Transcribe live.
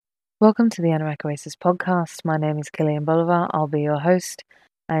Welcome to the Anorak Oasis podcast. My name is Killian Bolivar. I'll be your host.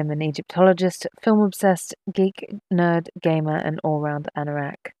 I am an Egyptologist, film-obsessed, geek, nerd, gamer, and all-round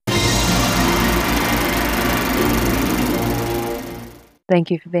Anorak.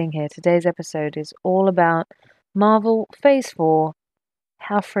 Thank you for being here. Today's episode is all about Marvel Phase 4.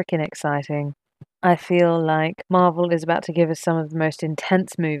 How freaking exciting. I feel like Marvel is about to give us some of the most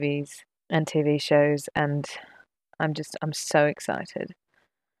intense movies and TV shows, and I'm so excited.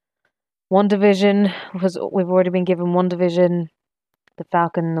 We've already been given WandaVision, The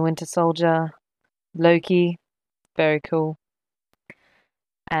Falcon and the Winter Soldier, Loki, very cool,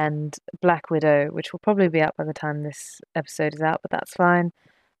 and Black Widow, which will probably be out by the time this episode is out, but that's fine.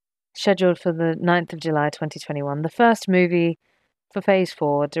 Scheduled for the 9th of July 2021. The first movie for Phase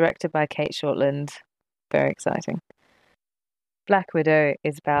 4, directed by Kate Shortland. Very exciting. Black Widow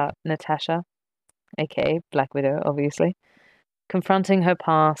is about Natasha, aka Black Widow, obviously, confronting her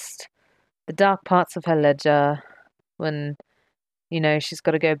past, the dark parts of her ledger, when she's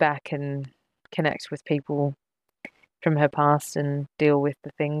got to go back and connect with people from her past and deal with the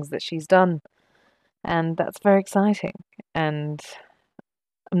things that she's done. And that's very exciting. And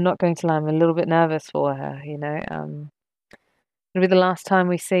I'm not going to lie, I'm a little bit nervous for her, It'll be the last time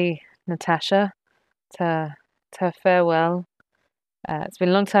we see Natasha to her farewell. It's been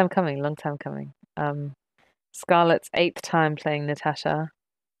a long time coming, Scarlett's 8th time playing Natasha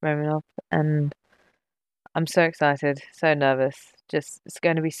Romanoff, and I'm so excited, so nervous. Just, it's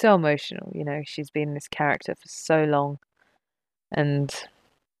going to be so emotional, she's been this character for so long, and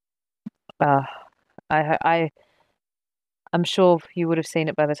I'm sure you would have seen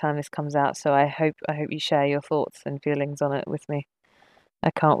it by the time this comes out, so I hope you share your thoughts and feelings on it with me. I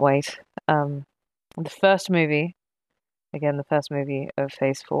can't wait. The first movie of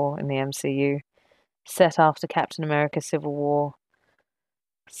Phase 4 in the MCU, set after Captain America Civil War.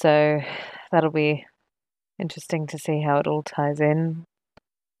 So that'll be interesting to see how it all ties in.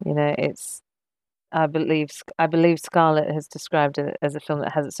 I believe Scarlett has described it as a film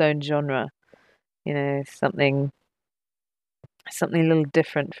that has its own genre. Something a little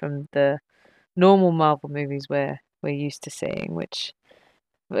different from the normal Marvel movies we're used to seeing, which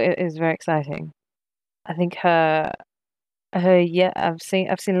is very exciting. I think I've seen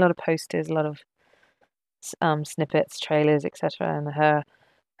a lot of posters, a lot of snippets, trailers, etc., and her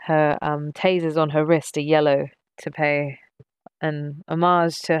tasers on her wrist are yellow to pay an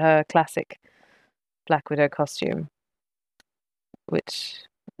homage to her classic Black Widow costume, which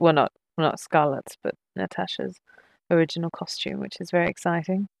not Scarlett's, but Natasha's original costume, which is very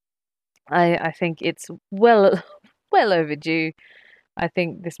exciting. I think it's well overdue. I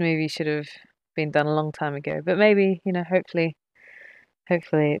think this movie should have been done a long time ago, but maybe, hopefully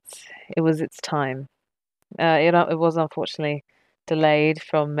it was its time. It was unfortunately delayed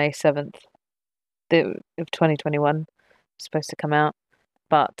from May 7th of 2021. Supposed to come out,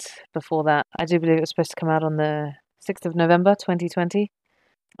 but before that, I do believe it was supposed to come out on the 6th of November 2020,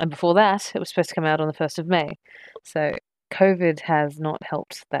 and before that, it was supposed to come out on the 1st of May. So COVID has not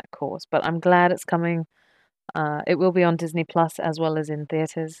helped that cause, but I'm glad it's coming. It will be on Disney Plus as well as in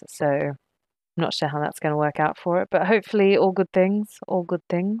theaters, so I'm not sure how that's going to work out for it, but hopefully all good things.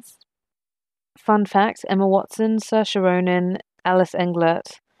 Fun fact, Emma Watson, Saoirse Ronan, Alice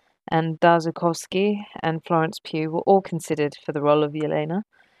Englert, and Dara Zukovsky and Florence Pugh were all considered for the role of Yelena.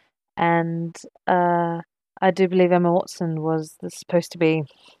 And I do believe Emma Watson was supposed to be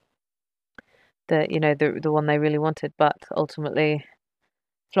the one they really wanted, but ultimately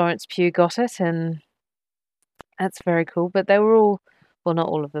Florence Pugh got it, and that's very cool. But they were all, well, not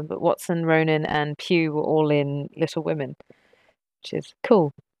all of them, but Watson, Ronan, and Pugh were all in Little Women, which is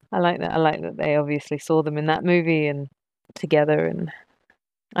cool. I like that. I like that they obviously saw them in that movie and together, and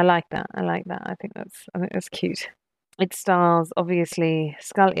I like that. I think that's cute. It stars obviously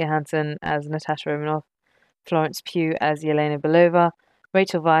Scarlett Johansson as Natasha Romanoff, Florence Pugh as Yelena Belova,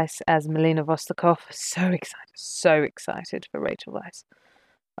 Rachel Weisz as Melina Vostokov. So excited for Rachel Weisz.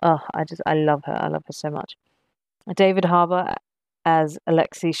 Oh, I love her. I love her so much. David Harbour as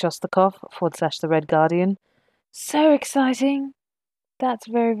Alexei Shostakov / the Red Guardian. So exciting. That's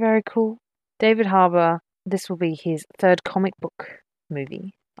very, very cool. David Harbour, this will be his third comic book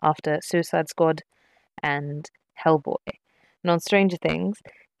movie after Suicide Squad and Hellboy. And on Stranger Things,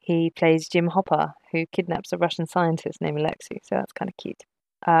 he plays Jim Hopper, who kidnaps a Russian scientist named Alexei, so that's kind of cute.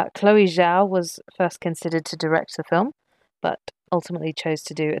 Chloe Zhao was first considered to direct the film, but ultimately chose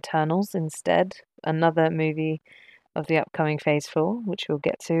to do Eternals instead, another movie of the upcoming Phase 4, which we'll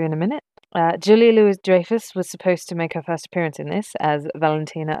get to in a minute. Julia Louis-Dreyfus was supposed to make her first appearance in this as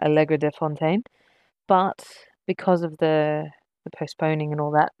Valentina Allegra de Fontaine, but because of the the postponing and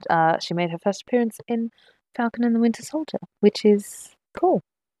all that, she made her first appearance in Falcon and the Winter Soldier, which is cool.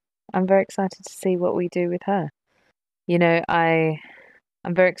 I'm very excited to see what we do with her. You know, I'm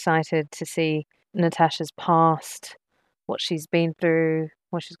very excited to see Natasha's past, what she's been through,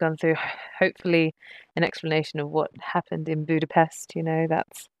 what she's gone through. Hopefully, an explanation of what happened in Budapest. You know,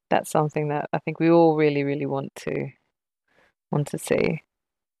 that's something that I think we all really, really want to see.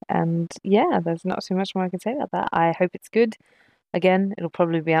 And yeah, there's not too much more I can say about that. I hope it's good. Again, it'll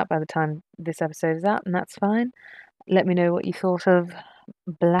probably be out by the time this episode is out, and that's fine. Let me know what you thought of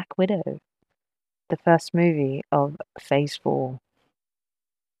Black Widow, the first movie of Phase 4.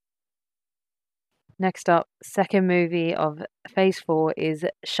 Next up, second movie of Phase 4 is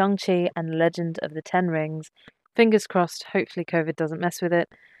Shang-Chi and Legend of the Ten Rings. Fingers crossed, hopefully COVID doesn't mess with it.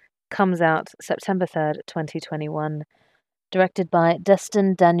 Comes out September 3rd, 2021. Directed by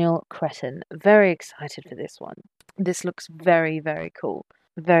Destin Daniel Cretton. Very excited for this one. This looks very, very cool.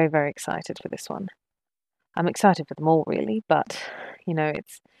 Very, very excited for this one. I'm excited for them all, really, but, you know,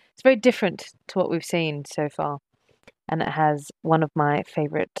 it's very different to what we've seen so far. And it has one of my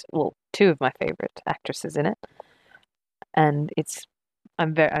favorite, well, two of my favorite actresses in it. And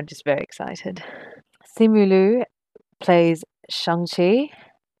I'm just very excited. Simu Liu plays Shang-Chi.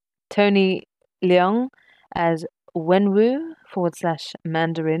 Tony Leung as Wenwu /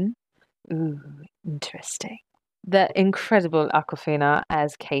 Mandarin. Ooh, interesting. The incredible Awkwafina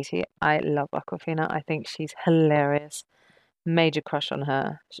as Katie. I love Awkwafina. I think she's hilarious. Major crush on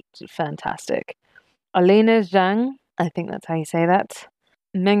her. She's fantastic. Alina Zhang, I think that's how you say that.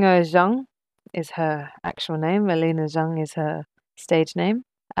 Mengo Zhang is her actual name. Alina Zhang is her stage name.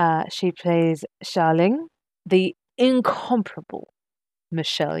 She plays Xialing. The incomparable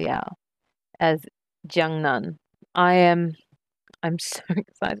Michelle Yao as Jiang Nan. I'm so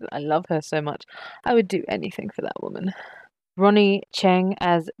excited. I love her so much. I would do anything for that woman. Ronnie Cheng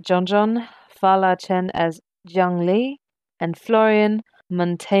as John, Fala Chen as Jiang Li, and Florian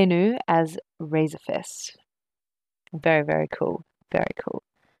Montenu as Razorfist. Very, very cool. Very cool.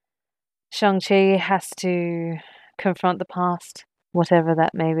 Shang-Chi has to confront the past, whatever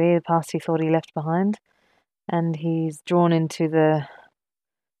that may be, the past he thought he left behind, and he's drawn into the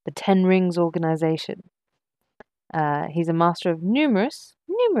Ten Rings organization. He's a master of numerous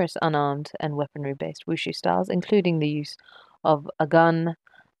unarmed and weaponry-based wushu styles, including the use of a gun,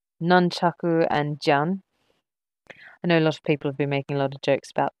 nunchaku, and jian. I know a lot of people have been making a lot of jokes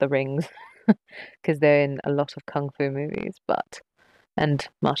about the rings because they're in a lot of kung fu movies, and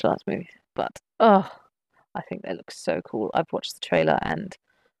martial arts movies. But I think they look so cool. I've watched the trailer and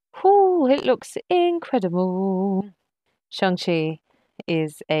it looks incredible. Shang-Chi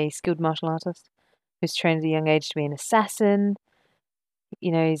is a skilled martial artist who's trained at a young age to be an assassin.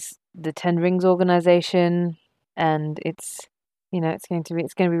 You know, he's the Ten Rings organization, and it's going to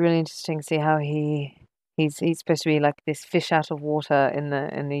be really interesting to see how he's supposed to be like this fish out of water in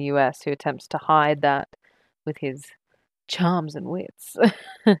the US who attempts to hide that with his charms and wits.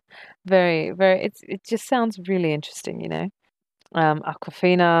 Very, very. It just sounds really interesting, you know.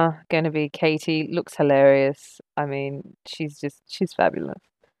 Awkwafina going to be Katie, looks hilarious. I mean, she's fabulous,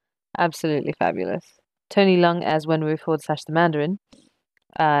 absolutely fabulous. Tony Leung as Wenwu / the Mandarin,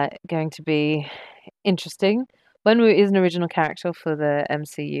 going to be interesting. Wenwu is an original character for the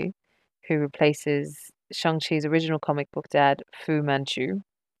MCU, who replaces Shang-Chi's original comic book dad, Fu Manchu,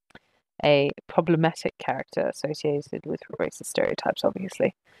 a problematic character associated with racist stereotypes,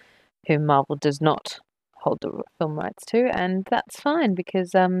 obviously, whom Marvel does not hold the film rights to, and that's fine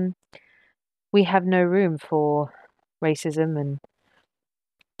because we have no room for racism and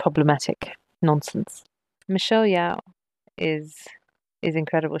problematic nonsense. Michelle Yao is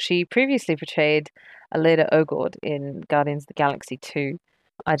incredible. She previously portrayed Aleda Ogord in Guardians of the Galaxy 2.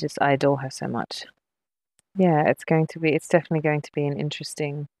 I adore her so much. Yeah, it's definitely going to be an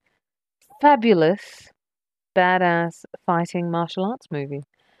interesting, fabulous, badass fighting martial arts movie.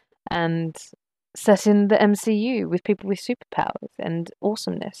 And set in the MCU with people with superpowers and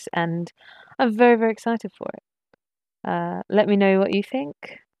awesomeness, and I'm very, very excited for it. Let me know what you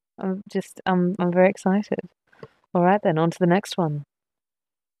think. I'm very excited. All right, then on to the next one.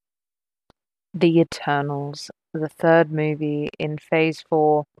 The Eternals, the third movie in Phase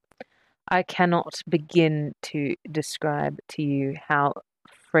 4. I cannot begin to describe to you how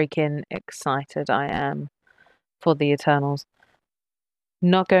freaking excited I am for The Eternals.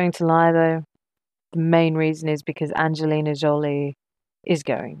 Not going to lie though, the main reason is because Angelina Jolie is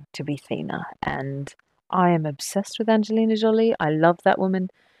going to be Thena, and I am obsessed with Angelina Jolie. I love that woman.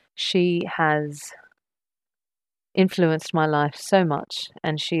 She has influenced my life so much,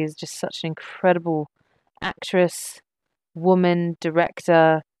 and she is just such an incredible actress, woman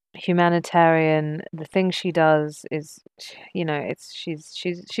director, humanitarian. The thing she does is,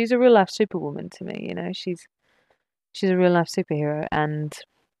 she's a real life superwoman to me. She's a real life superhero, and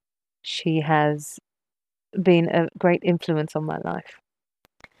she has been a great influence on my life.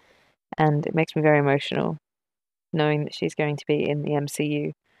 And it makes me very emotional knowing that she's going to be in the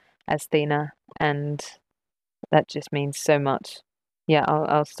MCU as Thena, and that just means so much. Yeah,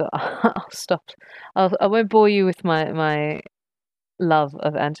 I'll stop. I'll stop. I won't bore you with my love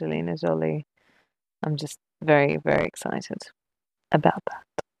of Angelina Jolie. I'm just very, very excited about that.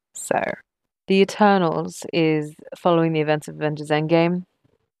 So, The Eternals is following the events of Avengers Endgame.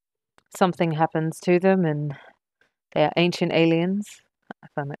 Something happens to them, and they are ancient aliens. I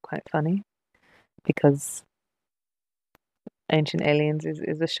find that quite funny because Ancient Aliens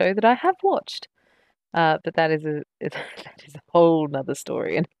is a show that I have watched. But that is that is a whole nother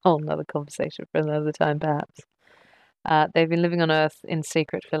story and a whole nother conversation for another time, perhaps. They've been living on Earth in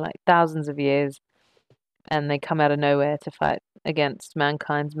secret for like thousands of years, and they come out of nowhere to fight against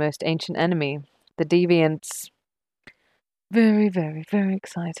mankind's most ancient enemy, the Deviants. Very, very, very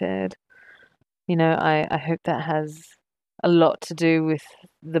excited. I hope that has a lot to do with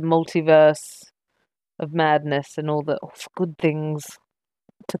the multiverse of madness and all the good things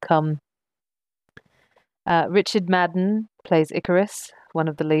to come. Richard Madden plays Ikaris, one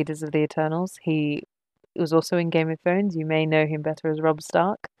of the leaders of the Eternals. He was also in Game of Thrones. You may know him better as Robb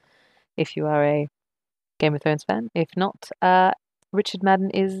Stark if you are a Game of Thrones fan. If not, Richard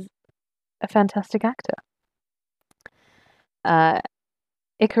Madden is a fantastic actor.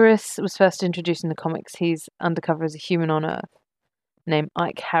 Ikaris was first introduced in the comics. He's undercover as a human on Earth named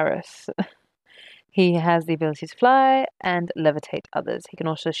Ike Harris. He has the ability to fly and levitate others. He can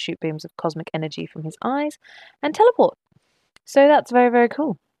also shoot beams of cosmic energy from his eyes and teleport. So that's very, very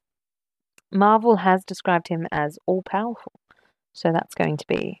cool. Marvel has described him as all-powerful. So that's going to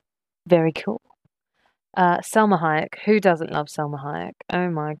be very cool. Salma Hayek. Who doesn't love Salma Hayek? Oh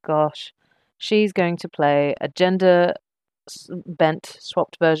my gosh. She's going to play a gender-bent,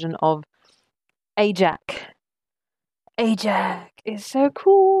 swapped version of Ajak. Ajak is so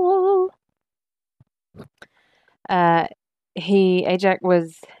cool. Ajak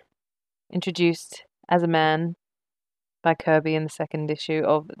was introduced as a man by Kirby in the second issue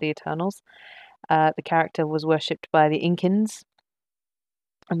of The Eternals. The character was worshipped by the Incans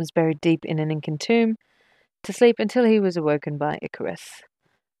and was buried deep in an Incan tomb to sleep until he was awoken by Ikaris.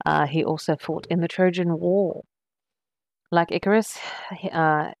 He also fought in the Trojan War. Like Ikaris,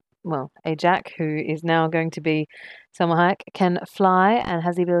 Ajak, who is now going to be Salma Hayek, can fly and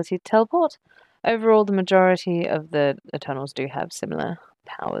has the ability to teleport. Overall, the majority of the Eternals do have similar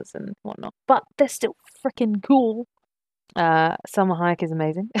powers and whatnot, but they're still freaking cool. Salma Hayek is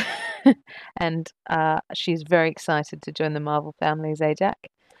amazing, and she's very excited to join the Marvel family as Ajak.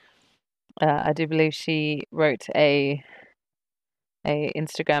 I do believe she wrote a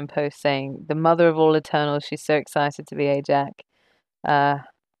Instagram post saying, "The mother of all Eternals, she's so excited to be Ajak,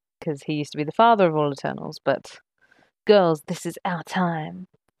 because he used to be the father of all Eternals, but girls, this is our time."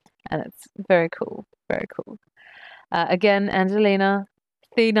 And it's very cool, very cool. Again, Angelina,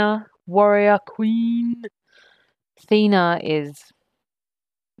 Thena, warrior queen. Thena is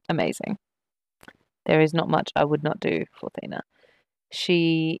amazing. There is not much I would not do for Thena.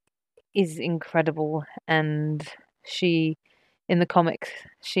 She is incredible, and in the comics,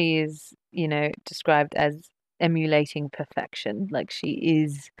 she is, described as emulating perfection. Like, she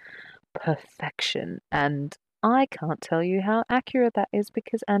is perfection, and I can't tell you how accurate that is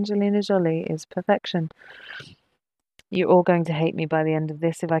because Angelina Jolie is perfection. You're all going to hate me by the end of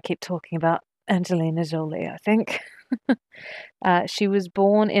this if I keep talking about Angelina Jolie, I think. She was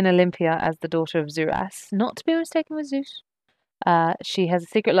born in Olympia as the daughter of Zuras, not to be mistaken with Zeus. She has a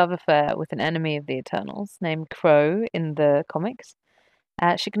secret love affair with an enemy of the Eternals named Crow in the comics.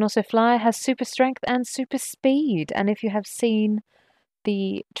 She can also fly, has super strength and super speed. And if you have seen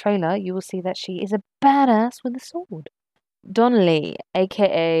the trailer, you will see that she is a badass with a sword. Don Lee,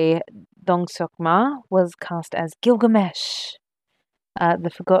 aka Dong Seok Ma, was cast as Gilgamesh,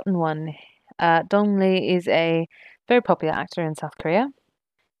 the Forgotten One. Dong Lee is a very popular actor in South Korea.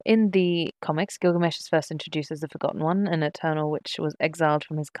 In the comics, Gilgamesh is first introduced as the Forgotten One, an Eternal which was exiled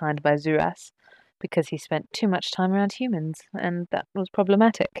from his kind by Zuras because he spent too much time around humans, and that was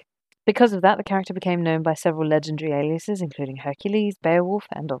problematic. Because of that, the character became known by several legendary aliases, including Hercules, Beowulf,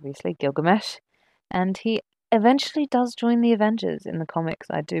 and obviously Gilgamesh. And he eventually does join the Avengers in the comics,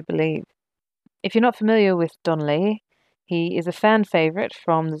 I do believe. If you're not familiar with Don Lee, he is a fan favorite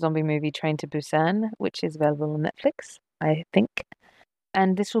from the zombie movie Train to Busan, which is available on Netflix, I think.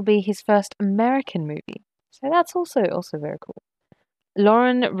 And this will be his first American movie. So that's also very cool.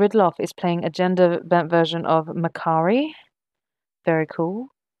 Lauren Ridloff is playing a gender-bent version of Makari. Very cool.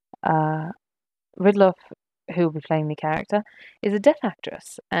 Uh, Ridloff, who will be playing the character, is a deaf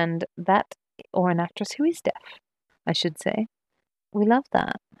actress, and or an actress who is deaf, I should say. We love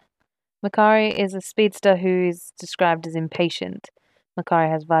that. Makari is a speedster who is described as impatient. Makari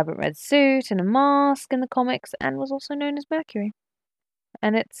has a vibrant red suit and a mask in the comics and was also known as Mercury.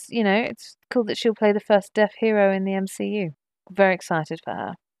 And it's cool that she'll play the first deaf hero in the MCU. Very excited for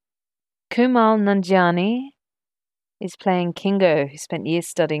her. Kumail Nanjiani is playing Kingo, who spent years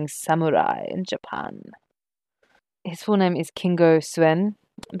studying samurai in Japan. His full name is Kingo Suen.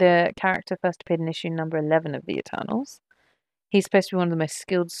 The character first appeared in issue number 11 of The Eternals. He's supposed to be one of the most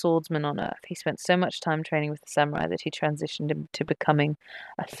skilled swordsmen on Earth. He spent so much time training with the samurai that he transitioned into becoming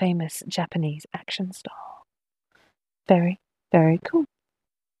a famous Japanese action star. Very, very cool.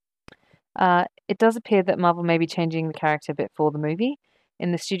 It does appear that Marvel may be changing the character a bit for the movie.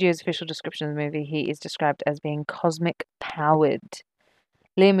 In the studio's official description of the movie, he is described as being cosmic powered.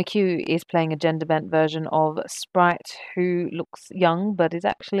 Liam McHugh is playing a gender-bent version of Sprite, who looks young but is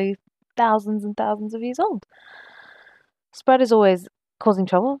actually thousands and thousands of years old. Sprite is always causing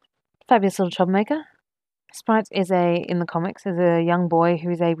trouble. Fabulous little troublemaker. Sprite in the comics, is a young boy who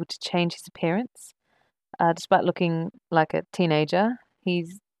is able to change his appearance. Despite looking like a teenager,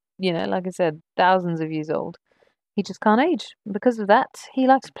 he's, like I said, thousands of years old. He just can't age. Because of that, he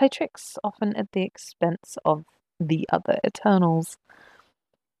likes to play tricks, often at the expense of the other Eternals.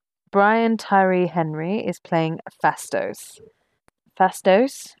 Brian Tyree Henry is playing Phastos.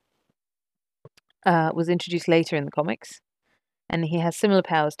 Phastos was introduced later in the comics, and he has similar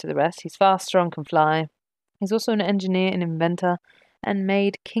powers to the rest. He's fast, strong, can fly. He's also an engineer and inventor, and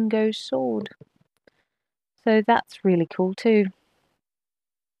made Kingo's sword. So that's really cool too.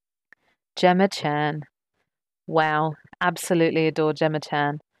 Gemma Chan. Wow, absolutely adore Gemma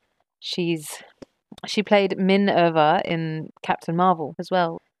Chan. She played Min-Erva in Captain Marvel as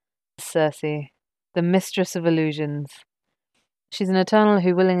well. Sersi, the Mistress of Illusions. She's an Eternal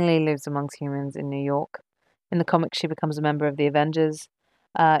who willingly lives amongst humans in New York. In the comics, she becomes a member of the Avengers.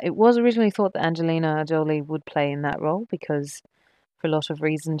 It was originally thought that Angelina Jolie would play in that role because, for a lot of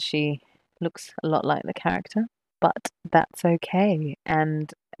reasons, she looks a lot like the character. But that's okay.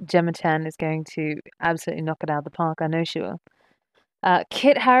 And Gemma Chan is going to absolutely knock it out of the park. I know she will.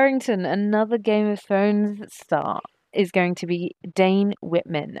 Kit Harington, another Game of Thrones star, is going to be Dane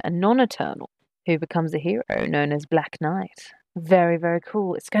Whitman, a non-Eternal who becomes a hero known as Black Knight. Very, very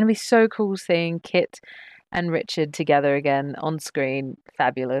cool. It's going to be so cool seeing Kit and Richard together again on screen.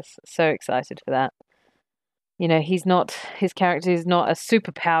 Fabulous. So excited for that. His character is not a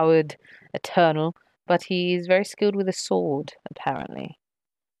super-powered Eternal, but he's very skilled with a sword, apparently.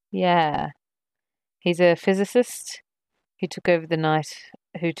 Yeah. He's a physicist who took over the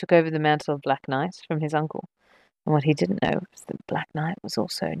mantle of Black Knight from his uncle. And what he didn't know was that Black Knight was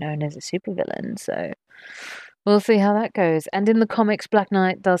also known as a supervillain, so we'll see how that goes. And in the comics, Black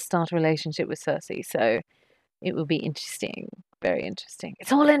Knight does start a relationship with Sersi, so it will be interesting. Very interesting.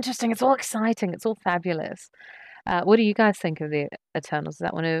 It's all interesting, it's all exciting, it's all fabulous. What do you guys think of the Eternals?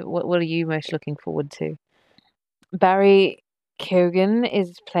 What are you most looking forward to? Barry Keoghan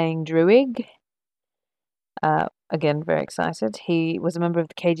is playing Druig. Again, very excited. He was a member of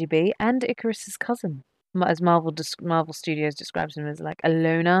the KGB and Icarus's cousin, as Marvel Studios describes him as like a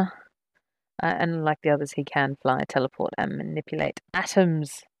loner. And like the others, he can fly, teleport, and manipulate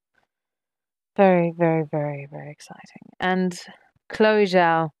atoms. Very, very, very, very exciting. And Chloe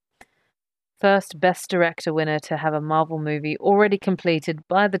Zhao, first Best Director winner to have a Marvel movie already completed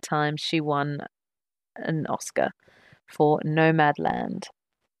by the time she won an Oscar for Nomadland.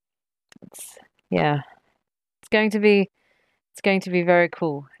 It's going to be very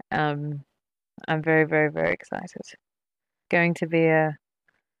cool. I'm very, very, very excited. Going to be a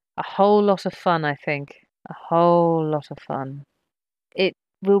whole lot of fun, I think. A whole lot of fun. It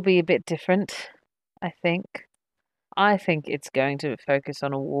will be a bit different, I think. I think it's going to focus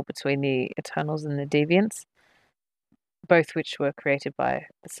on a war between the Eternals and the Deviants, both which were created by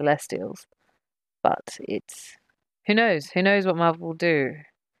the Celestials. But who knows? Who knows what Marvel will do?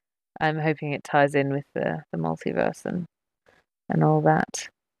 I'm hoping it ties in with the multiverse and all that.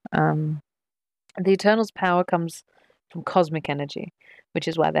 The Eternals' power comes from cosmic energy, which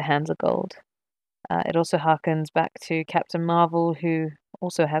is why their hands are gold. It also harkens back to Captain Marvel, who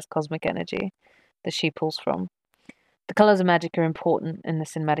also has cosmic energy that she pulls from. The colors of magic are important in the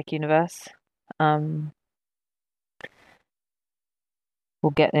cinematic universe. We'll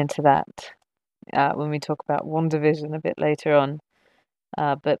get into that when we talk about WandaVision a bit later on.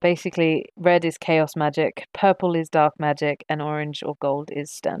 But basically, red is chaos magic, purple is dark magic, and orange or gold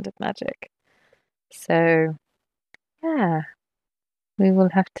is standard magic. So, yeah, we will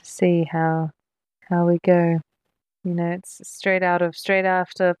have to see how we go. You know, it's straight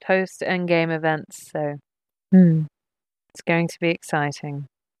after post Endgame events, so it's going to be exciting.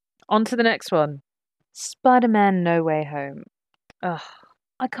 On to the next one. Spider-Man No Way Home. Ugh,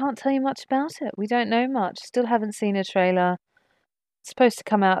 I can't tell you much about it. We don't know much. Still haven't seen a trailer. It's supposed to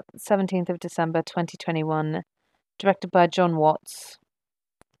come out 17th of December 2021, directed by John Watts.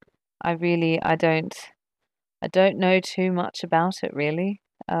 I don't know too much about it really.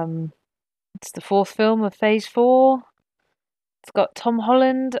 It's the fourth film of Phase 4. It's got Tom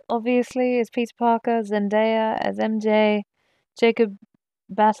Holland, obviously, as Peter Parker, Zendaya as MJ, Jacob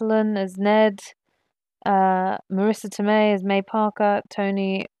Batalon as Ned, Marissa Tomei as May Parker,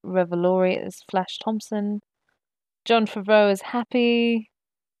 Tony Revolori as Flash Thompson, Jon Favreau as Happy.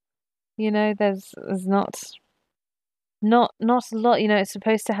 You know, there's not a lot. You know, it's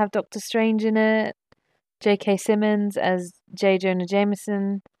supposed to have Doctor Strange in it, J.K. Simmons as J. Jonah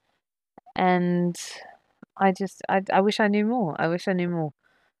Jameson, and I wish I knew more. I wish I knew more,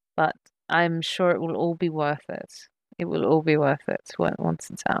 but I'm sure it will all be worth it. It will all be worth it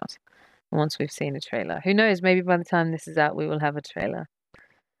once it's out, once we've seen a trailer. Who knows? Maybe by the time this is out, we will have a trailer.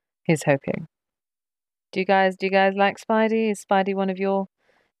 Here's hoping. Do you guys like Spidey? Is Spidey one of your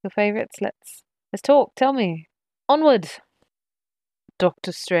favorites? Let's talk. Tell me. Onward.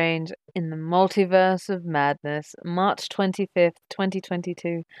 Doctor Strange in the Multiverse of Madness, March 25th,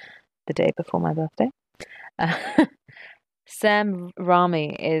 2022, the day before my birthday. Sam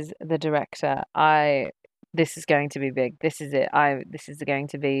Raimi is the director. This is going to be big. This is it. This is going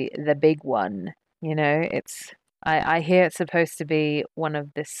to be the big one. You know, I hear it's supposed to be one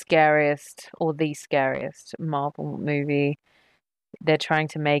of the scariest or the scariest Marvel movie. They're trying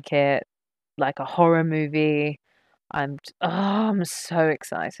to make it like a horror movie. I'm so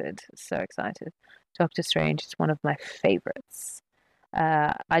excited. So excited. Doctor Strange is one of my favorites.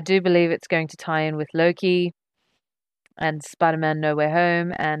 I do believe it's going to tie in with Loki and Spider-Man No Way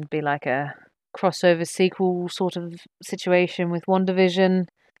Home and be like a crossover sequel sort of situation with WandaVision.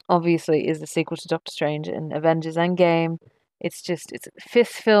 Obviously is the sequel to Doctor Strange and Avengers Endgame. It's fifth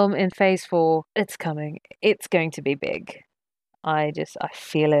film in Phase 4. It's coming. It's going to be big. I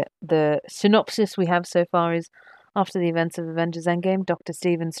feel it. The synopsis we have so far is after the events of Avengers Endgame, Dr.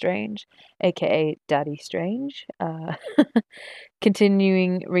 Stephen Strange, aka Daddy Strange,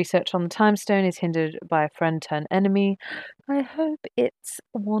 continuing research on the Time Stone is hindered by a friend turned enemy. I hope it's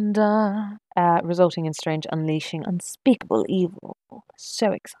Wanda, resulting in Strange unleashing unspeakable evil.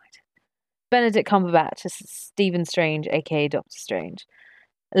 So excited. Benedict Cumberbatch as Stephen Strange, aka Doctor Strange.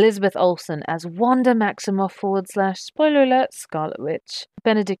 Elizabeth Olsen as Wanda Maximoff / spoiler alert, Scarlet Witch.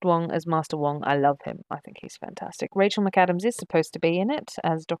 Benedict Wong as Master Wong. I love him. I think he's fantastic. Rachel McAdams is supposed to be in it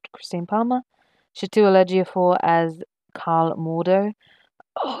as Dr. Christine Palmer. Chiwetel Ejiofor as Carl Mordo.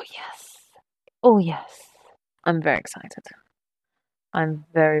 Oh yes. Oh yes. I'm very excited. I'm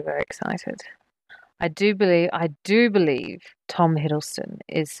very, very excited. I do believe Tom Hiddleston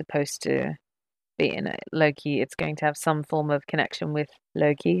is supposed to be in it. Loki, it's going to have some form of connection with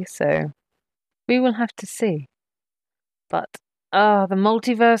Loki, so we will have to see. But the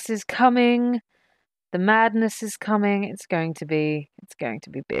multiverse is coming. The madness is coming. It's going to be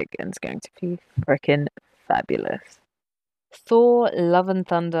big and it's going to be freaking fabulous. Thor Love and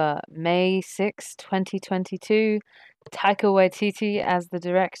Thunder, May 6, 2022. Taika Waititi as the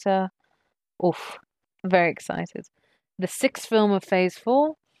director. Oof, very excited. The sixth film of Phase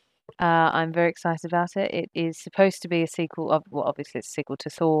 4. I'm very excited about it. It is supposed to be a sequel of, well, obviously it's a sequel to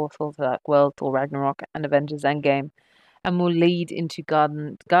Thor, Thor the Dark World, Thor Ragnarok, and Avengers Endgame, and will lead into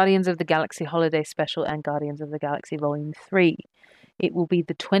Guardians of the Galaxy Holiday Special and Guardians of the Galaxy Volume 3. It will be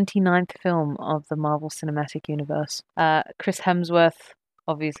the 29th film of the Marvel Cinematic Universe. Chris Hemsworth,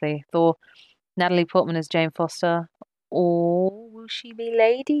 obviously, Thor. Natalie Portman as Jane Foster. Or will she be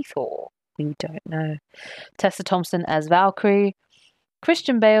Lady Thor? We don't know. Tessa Thompson as Valkyrie.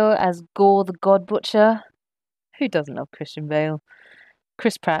 Christian Bale as Gore the God Butcher. Who doesn't love Christian Bale?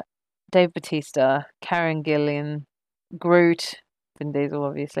 Chris Pratt, Dave Bautista, Karen Gillan, Groot, Vin Diesel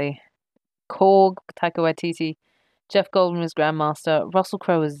obviously, Korg, Taika Waititi, Jeff Goldblum as Grandmaster, Russell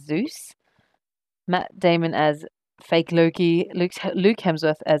Crowe as Zeus, Matt Damon as fake Loki, Luke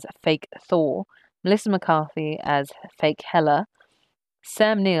Hemsworth as fake Thor, Melissa McCarthy as fake Hela,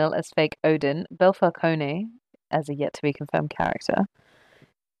 Sam Neill as fake Odin, Belle Falcone as a yet to be confirmed character.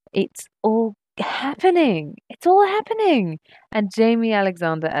 It's all happening. It's all happening. And Jamie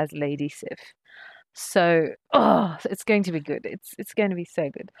Alexander as Lady Sif. So, oh, it's going to be good. It's going to be so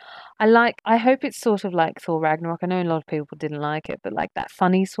good. I hope it's sort of like Thor Ragnarok. I know a lot of people didn't like it, but like that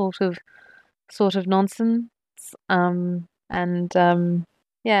funny sort of nonsense. And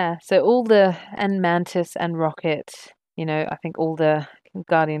yeah, so all the and Mantis and Rocket, I think all the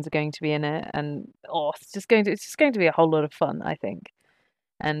Guardians are going to be in it, and it's just going to be a whole lot of fun, I think.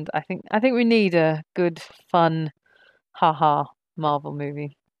 And I think we need a good, fun, haha Marvel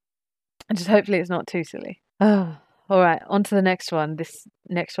movie. And just hopefully it's not too silly. Oh, all right, on to the next one. This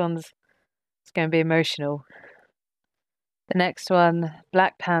next one's it's going to be emotional. The next one,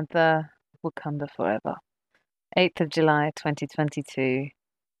 Black Panther, Wakanda Forever. 8th of July 2022,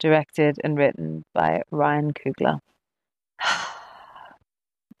 directed and written by Ryan Coogler.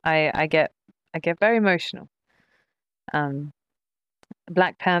 I get very emotional. Um,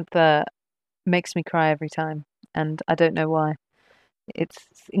 Black Panther makes me cry every time, and I don't know why. It's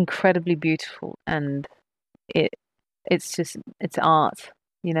incredibly beautiful, and it it's art.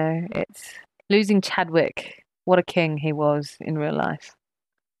 It's losing Chadwick. What a king he was in real life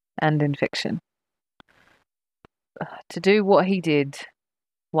and in fiction. To do what he did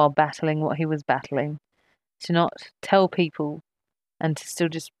while battling what he was battling, to not tell people and to still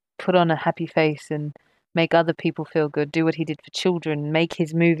just put on a happy face and make other people feel good, do what he did for children, make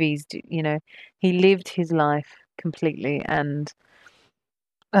his movies, he lived his life completely and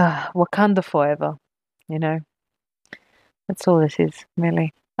Wakanda forever, you know, that's all this is,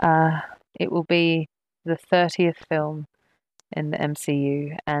 really. Uh, it will be the 30th film in the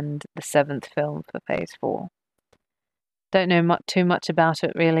MCU and the 7th film for Phase 4. Don't know too much about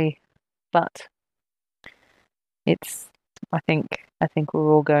it really, but it's I think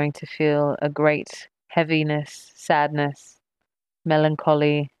we're all going to feel a great heaviness, sadness,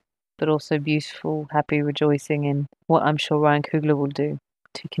 melancholy, but also beautiful, happy rejoicing in what I'm sure Ryan Coogler will do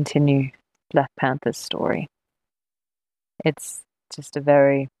to continue Black Panther's story. It's just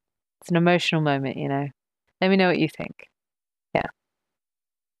it's an emotional moment. Let me know what you think. Yeah.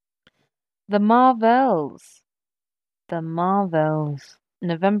 The Marvels. The Marvels.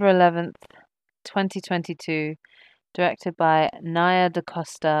 November 11th, 2022, directed by Nia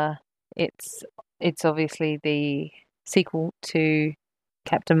DaCosta. It's obviously the sequel to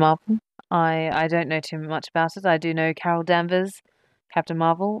Captain Marvel. I don't know too much about it. I do know Carol Danvers, Captain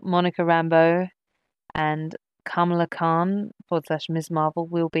Marvel, Monica Rambeau, and Kamala Khan / Ms. Marvel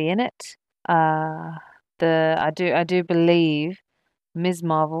will be in it. Uh, I do believe Ms.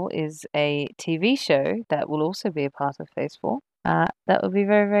 Marvel is a TV show that will also be a part of Phase 4. That would be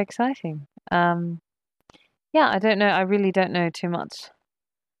very, very exciting. Yeah, I don't know. I really don't know too much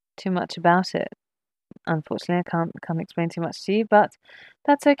about it. Unfortunately, I can't explain too much to you, but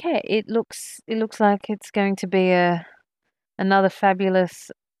that's okay. It looks like it's going to be another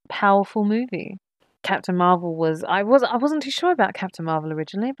fabulous, powerful movie. Captain Marvel I wasn't too sure about Captain Marvel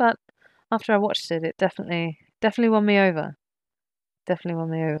originally, but after I watched it, it definitely won me over. Definitely won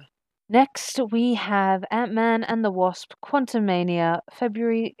me over. Next, we have Ant-Man and the Wasp: Quantumania,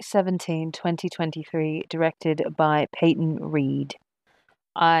 February 17, 2023, directed by Peyton Reed.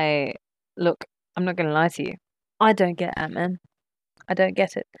 I Look, I'm not going to lie to you. I don't get Ant-Man. I don't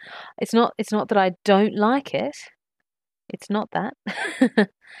get it. It's not that I don't like it. It's not that.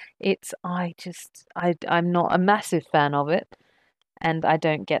 It's I'm not a massive fan of it, and I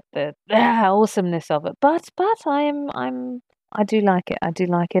don't get the awesomeness of it. But I do like it. I do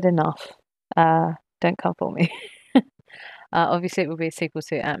like it enough. Don't come for me. Obviously, it will be a sequel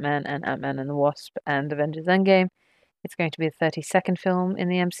to Ant-Man and Ant-Man and the Wasp and Avengers Endgame. It's going to be the 32nd film in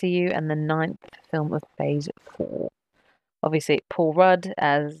the MCU and the 9th film of Phase 4. Obviously, Paul Rudd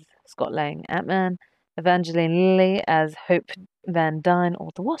as Scott Lang Ant-Man, Evangeline Lilly as Hope Van Dyne or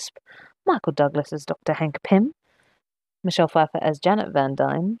the Wasp, Michael Douglas as Dr. Hank Pym, Michelle Pfeiffer as Janet Van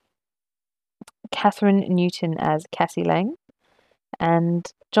Dyne, Catherine Newton as Cassie Lang,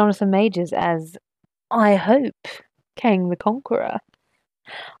 and Jonathan Majors as, I hope, Kang the Conqueror.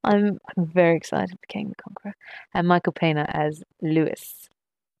 I'm very excited for Kang the Conqueror. And Michael Pena as Lewis.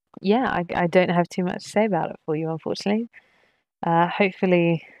 Yeah, I don't have too much to say about it for you, unfortunately.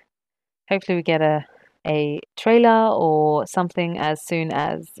 Hopefully we get a trailer or something as soon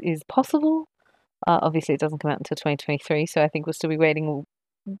as is possible. Obviously, it doesn't come out until 2023, so I think we'll still be waiting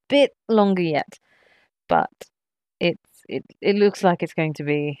a bit longer yet. But it looks like it's going to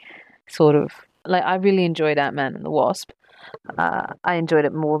be sort of like I really enjoyed Ant-Man and the Wasp. I enjoyed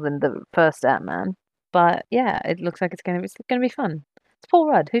it more than the first Ant-Man. But yeah, it looks like it's gonna be fun. It's Paul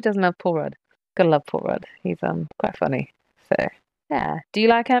Rudd. Who doesn't love Paul Rudd? Gotta love Paul Rudd. He's quite funny. So yeah. Do you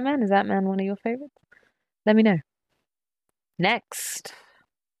like Ant-Man? Is Ant-Man one of your favorites? Let me know. Next.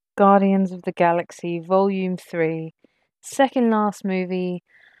 Guardians of the Galaxy Volume 3, second last movie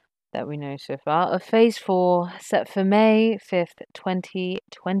that we know so far of Phase 4, set for May 5th,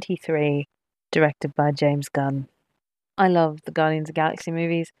 2023, directed by James Gunn. I love the Guardians of the Galaxy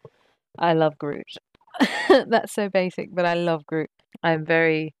movies. I love Groot. That's so basic, but I love Groot. I'm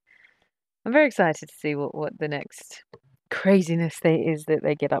very excited to see what the next craziness is that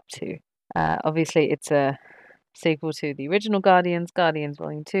they get up to. Obviously, it's a sequel to the original Guardians, Guardians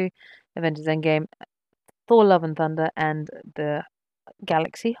Volume 2, Avengers Endgame, Thor Love and Thunder, and the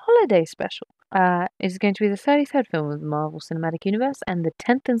Galaxy Holiday Special. It's going to be the 33rd film of the Marvel Cinematic Universe and the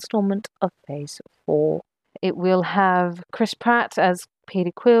 10th installment of Phase 4. It will have Chris Pratt as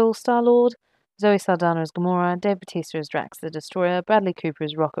Peter Quill, Star-Lord, Zoe Saldana as Gamora, Dave Bautista as Drax the Destroyer, Bradley Cooper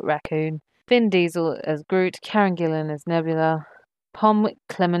as Rocket Raccoon, Vin Diesel as Groot, Karen Gillan as Nebula, Pom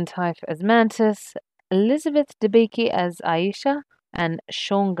Klementieff as Mantis, Elizabeth Debicki as Aisha, and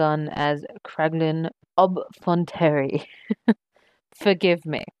Sean Gunn as Kraglin Obfonteri. Forgive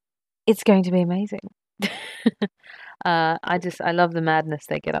me. It's going to be amazing. I love the madness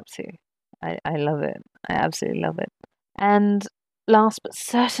they get up to. I love it. I absolutely love it. And last but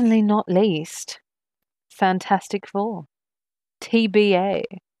certainly not least, Fantastic Four. TBA,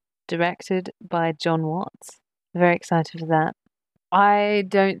 directed by John Watts. Very excited for that. I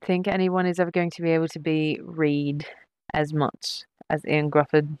don't think anyone is ever going to be able to be Reed as much as Ian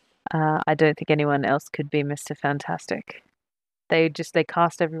Grufford. I don't think anyone else could be Mr. Fantastic. They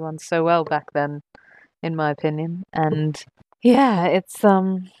cast everyone so well back then, in my opinion. And yeah, it's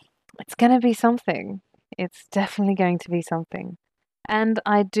gonna be something. It's definitely going to be something. And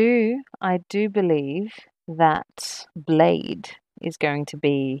I do believe that Blade is going to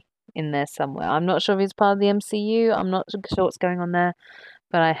be in there somewhere. I'm not sure if he's part of the MCU. I'm not sure what's going on there,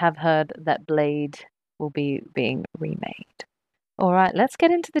 but I have heard that Blade will be being remade. All right, let's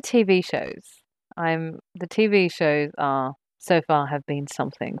get into the TV shows. The TV shows are so far have been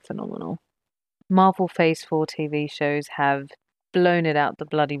something phenomenal. Marvel Phase 4 TV shows have blown it out the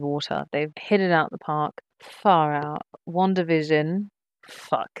bloody water. They've hit it out the park, far out. WandaVision,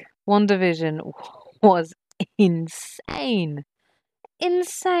 fuck. WandaVision was insane.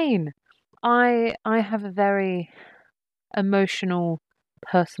 Insane. I have a very emotional,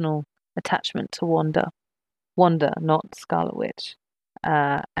 personal attachment to Wanda. Wanda, not Scarlet Witch.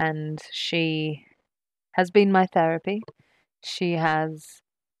 And she has been my therapy. She has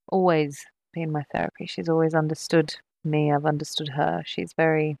always been my therapy. She's always understood me. I've understood her. She's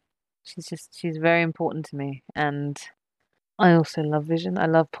very important to me. And I also love Vision. I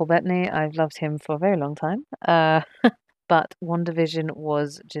love Paul Bettany. I've loved him for a very long time. But WandaVision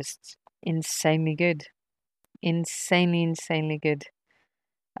was just insanely good. Insanely good.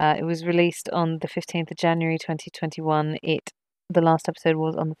 It was released on the 15th of January 2021. The last episode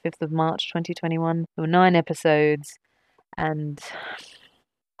was on the 5th of March 2021. There were 9 episodes, and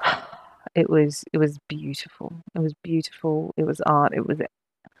it was beautiful. It was beautiful. It was art. It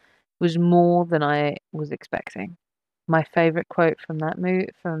was more than I was expecting. My favorite quote from that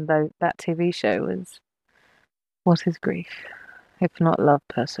that TV show was, "What is grief, if not love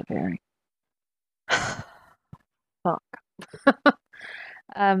persevering?" Fuck.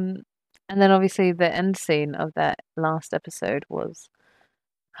 And then obviously the end scene of that last episode was,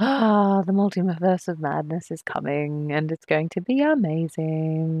 the multiverse of madness is coming and it's going to be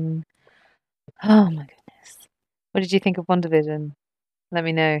amazing. Oh my goodness. What did you think of WandaVision? Let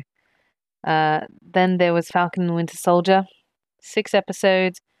me know. Then there was Falcon and the Winter Soldier. 6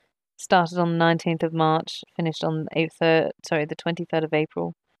 episodes. Started on the 19th of March, finished on the 23rd of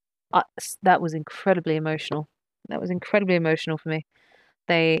April. That was incredibly emotional. That was incredibly emotional for me.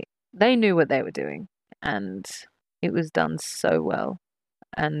 They knew what they were doing, and it was done so well.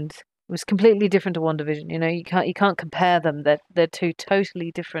 And it was completely different to WandaVision. You know, you can't compare them. They're two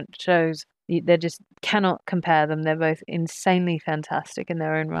totally different shows. They just cannot compare them. They're both insanely fantastic in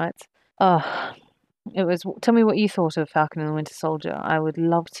their own rights. Oh, it was. Tell me what you thought of Falcon and the Winter Soldier. I would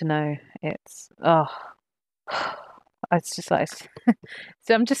love to know. It's just like,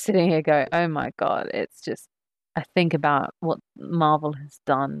 so I'm just sitting here going, oh my God, it's just, I think about what Marvel has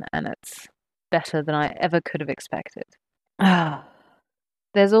done and it's better than I ever could have expected.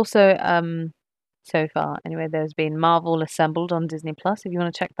 There's also, so far anyway, there's been Marvel Assembled on Disney Plus. If you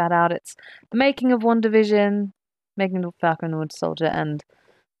want to check that out, it's the making of WandaVision, making of Falcon and the Winter Soldier, and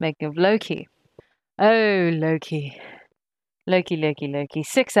making of Loki. Oh, Loki. Loki.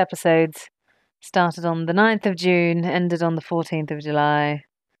 6 episodes. Started on the 9th of June, ended on the 14th of July.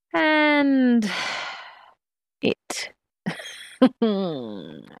 And it.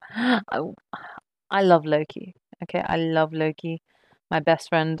 I love Loki. Okay, I love Loki. My best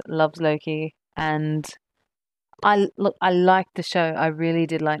friend loves Loki, and I liked the show. I really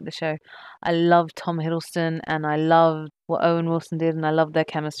did like the show. I loved Tom Hiddleston, and I loved what Owen Wilson did, and I loved their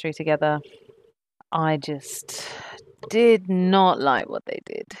chemistry together. I just did not like what they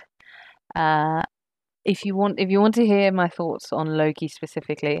did. Uh, if you want to hear my thoughts on Loki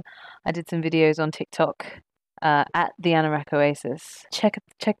specifically, I did some videos on TikTok at the Anorak Oasis. Check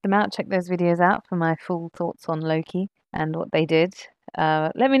them out. Check those videos out for my full thoughts on Loki and what they did.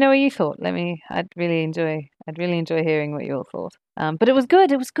 Let me know what you thought. I'd really enjoy hearing what you all thought. But it was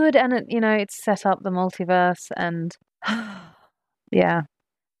good. It was good, and it's set up the multiverse, and yeah.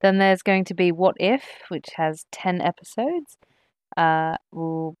 Then there's going to be What If, which has 10 episodes.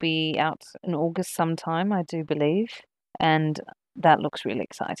 Will be out in August sometime, I do believe, and that looks really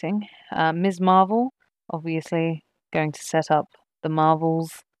exciting. Ms. Marvel, obviously, going to set up the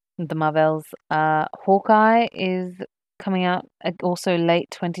Marvels. Hawkeye is coming out also late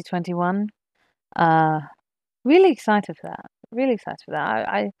 2021. Really excited for that. Really excited for that.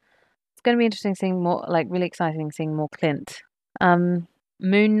 It's going to be interesting seeing more, like really exciting seeing more Clint.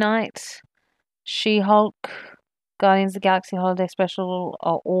 Moon Knight, She-Hulk, Guardians of the Galaxy Holiday Special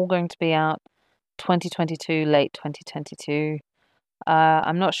are all going to be out 2022, late 2022.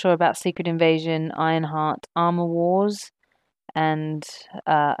 I'm not sure about Secret Invasion, Ironheart, Armor Wars, and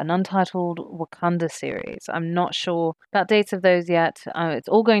an untitled Wakanda series. I'm not sure about dates of those yet. It's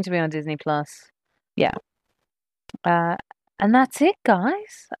all going to be on Disney Plus. Yeah. And that's it,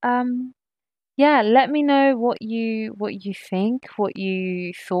 guys. Yeah, let me know what you think, what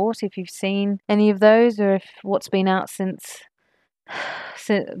you thought, if you've seen any of those, or if what's been out since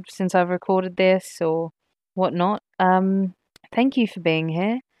I've recorded this or whatnot. Thank you for being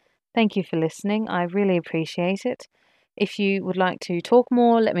here. Thank you for listening. I really appreciate it. If you would like to talk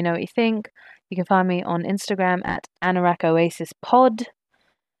more, let me know what you think. You can find me on Instagram at Anorak Oasis Pod.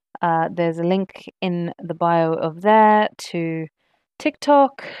 There's a link in the bio of there to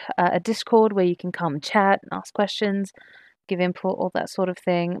TikTok, a Discord where you can come chat and ask questions, give input, all that sort of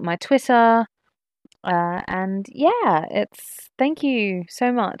thing. My Twitter. And yeah, thank you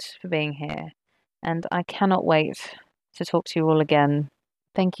so much for being here. And I cannot wait to talk to you all again.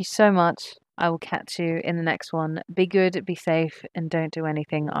 Thank you so much. I will catch you in the next one. Be good, be safe, and don't do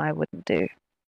anything I wouldn't do.